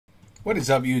What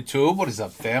is up, YouTube? What is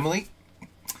up, family?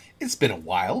 It's been a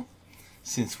while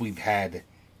since we've had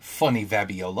Vanny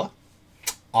Vabiola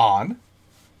on.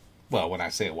 Well, when I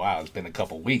say a while, it's been a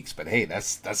couple weeks, but hey,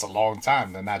 that's a long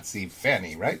time to not see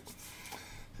Fanny, right?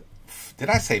 Did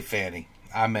I say Fanny?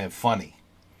 I meant funny.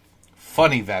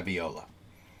 Vanny Vabiola.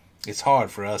 It's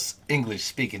hard for us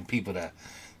English-speaking people to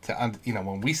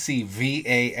when we see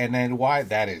V-A-N-N-Y,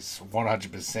 that is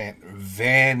 100%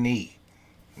 Vanny.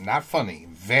 Not funny,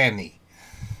 Vanny.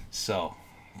 So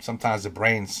sometimes the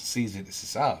brain sees it. It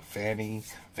says, Vanny,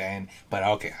 but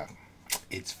okay,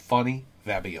 it's Vanny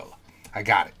Vabiola. I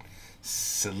got it.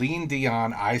 Céline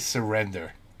Dion, I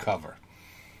Surrender cover.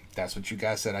 That's what you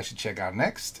guys said I should check out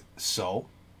next. So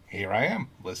here I am.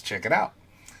 Let's check it out.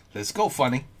 Let's go,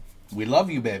 Vanny. We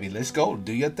love you, baby. Let's go.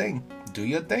 Do your thing. Do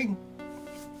your thing.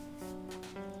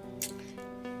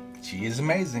 She is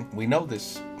amazing. We know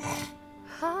this.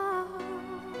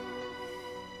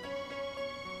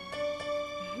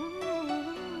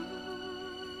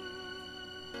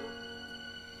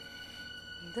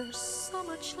 There's so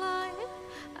much light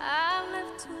I've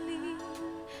left to live,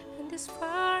 and this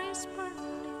fire is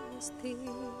burning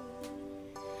still.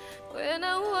 When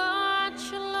I watch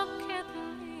you look at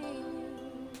me,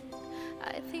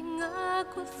 I think I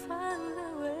could find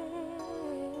a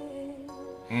way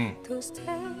to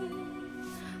stay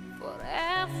for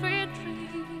every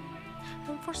dream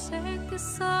and forsake the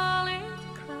solid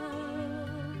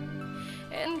ground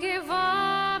and give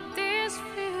up this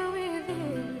fear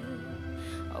within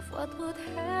of what would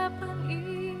happen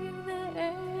if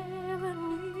they ever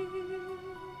knew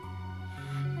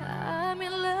I'm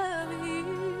in love with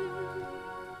you.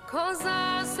 'Cause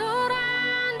I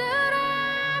surrendered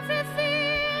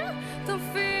everything to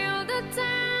feel the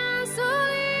dance, to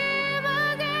live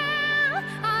again.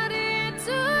 I did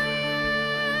to you.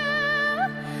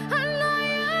 I know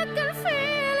you can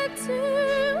feel it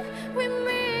too. We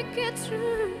make it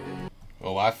through.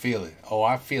 Oh, I feel it. Oh,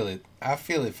 I feel it. I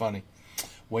feel it, Vanny.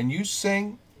 When you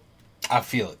sing, I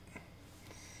feel it.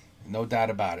 No doubt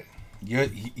about it.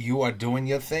 You are doing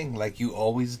your thing like you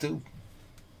always do.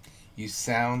 You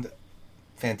sound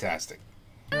fantastic.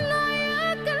 I know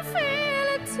you can feel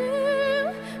it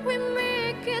too. We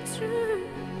make it through.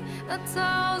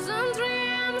 1,000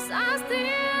 dreams I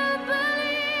still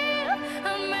believe.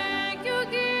 I'll make you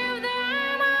give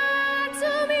them all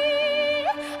to me.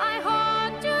 I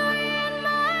hold you in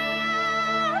my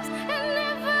arms and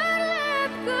never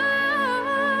let go.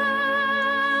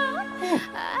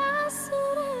 I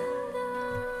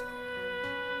surrender.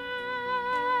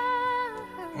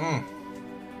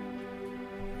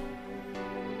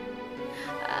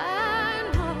 I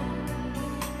know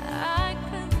I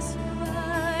can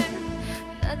survive.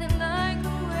 Nothing like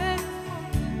away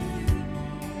from you.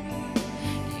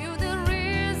 You're the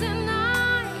reason I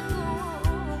go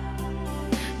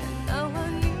on, and now I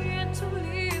need to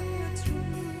live the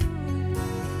truth.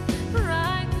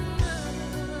 Right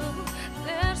now,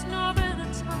 there's no better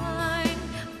time.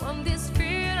 From this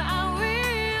fear I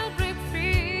will break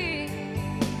free,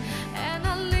 and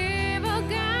I'll live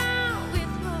again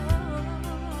with love.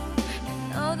 And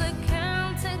now they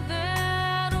can't take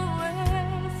that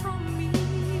away from me,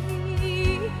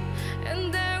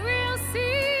 and they will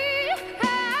see.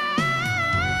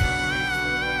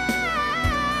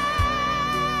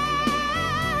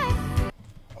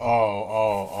 Oh.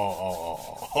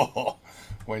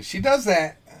 When she does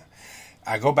that,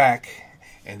 I go back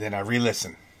and then I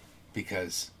re-listen.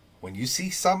 Because when you see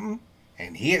something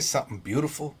and hear something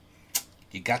beautiful,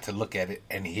 you got to look at it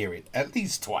and hear it at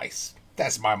least twice.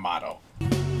 That's my motto.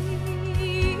 And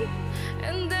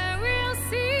they will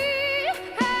see.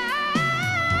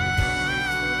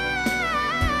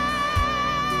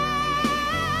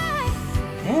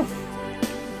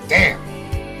 Damn.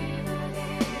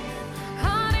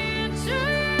 I need you.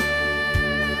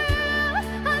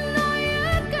 I know you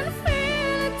can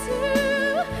feel it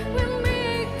too. We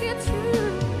make it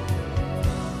through.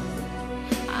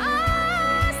 I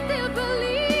still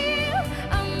believe.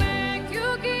 I'll make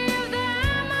you give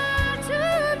them all to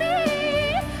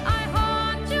me. I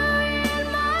hold you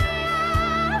in my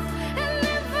arms and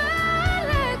never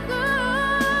let go.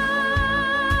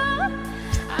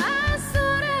 I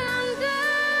surrender.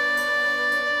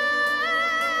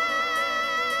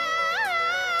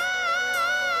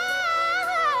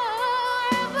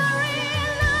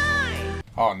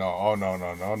 Oh no. Oh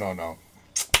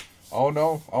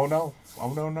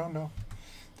no.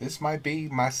 This might be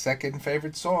my second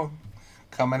favorite song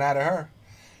coming out of her.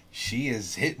 She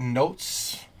is hitting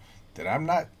notes that I'm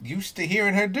not used to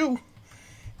hearing her do.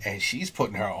 And she's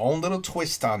putting her own little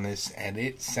twist on this, and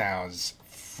it sounds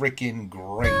freaking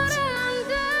great.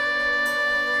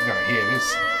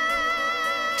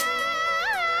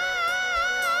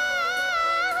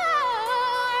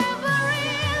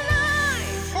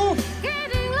 voice. Ooh.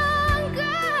 Getting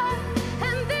longer,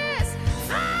 and this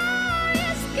fire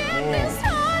is getting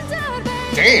hotter,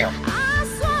 baby. Damn. I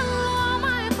swallow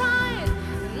my pride,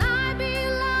 and I be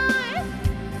like,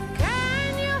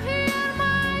 can you hear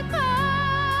my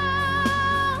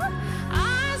call? I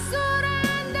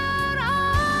surrender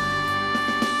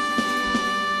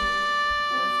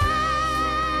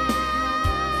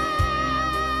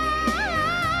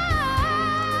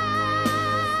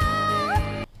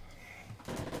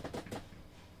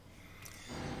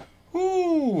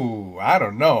Ooh, I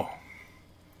don't know.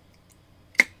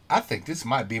 I think this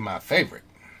might be my favorite.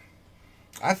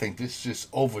 I think this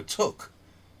just overtook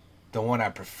the one I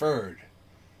preferred.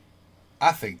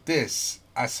 I think this,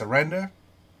 I Surrender.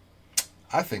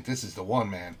 I think this is the one,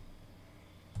 man.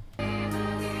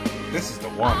 This is the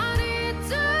one. I need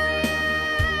to you.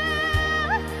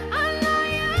 I know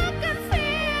you can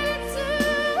feel it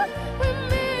too. We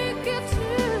make it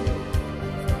true.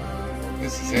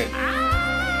 This is it.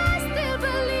 I still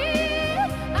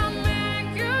believe I'll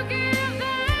make you give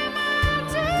them all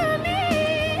to me.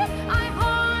 I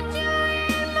hold you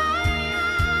in my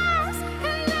arms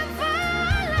and never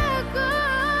let go.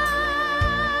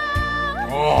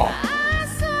 Oh, I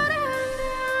surrender.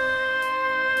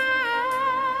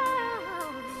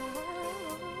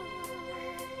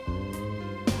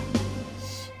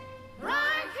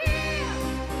 Right here,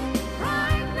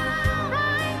 right now,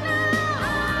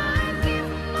 I give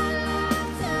my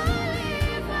love to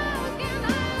live again.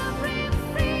 I'll break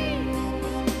free.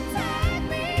 Take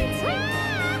me,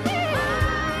 take me.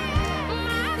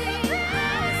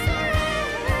 I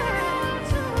surrender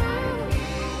to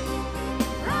you.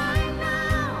 Right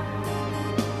now,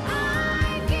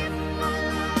 I give my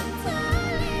love to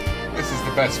live. this is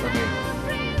the best for me.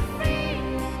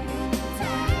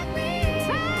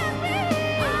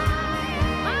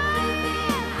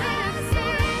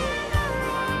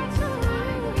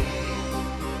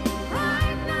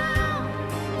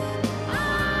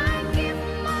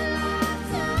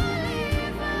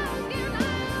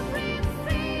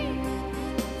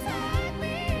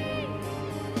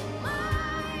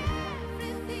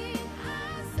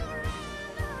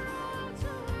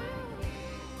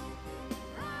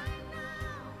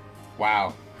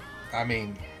 Wow. I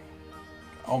mean,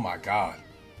 oh my God.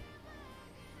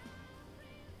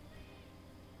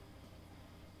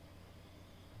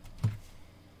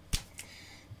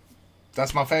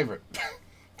 That's my favorite.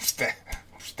 It's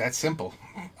that simple.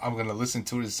 I'm going to listen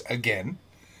to this again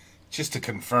just to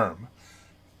confirm.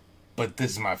 But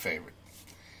this is my favorite.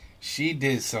 She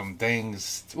did some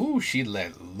things. Ooh, she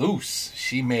let loose.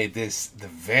 She made this the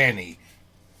Vanny.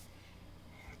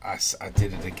 I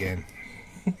did it again.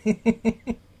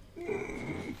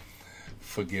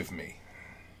 Forgive me.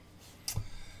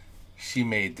 She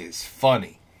made this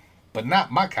funny, but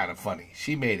not my kind of funny.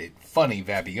 She made it funny,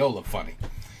 Vabiola funny.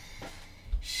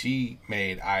 She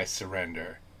made I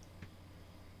Surrender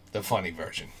the funny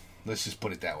version. Let's just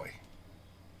put it that way.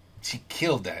 She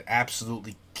killed that.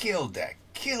 Absolutely killed that.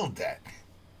 Killed that.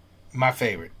 My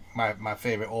favorite. My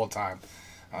favorite all time.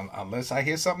 Unless I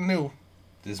hear something new,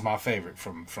 this is my favorite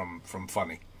from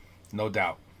Funny. No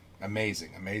doubt.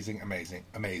 Amazing, amazing, amazing,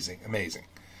 amazing, amazing.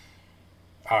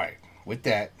 All right. With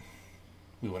that,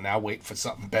 we will now wait for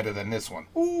something better than this one.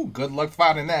 Ooh, good luck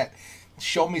finding that.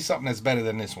 Show me something that's better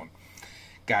than this one.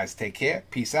 Guys, take care.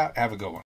 Peace out. Have a good one.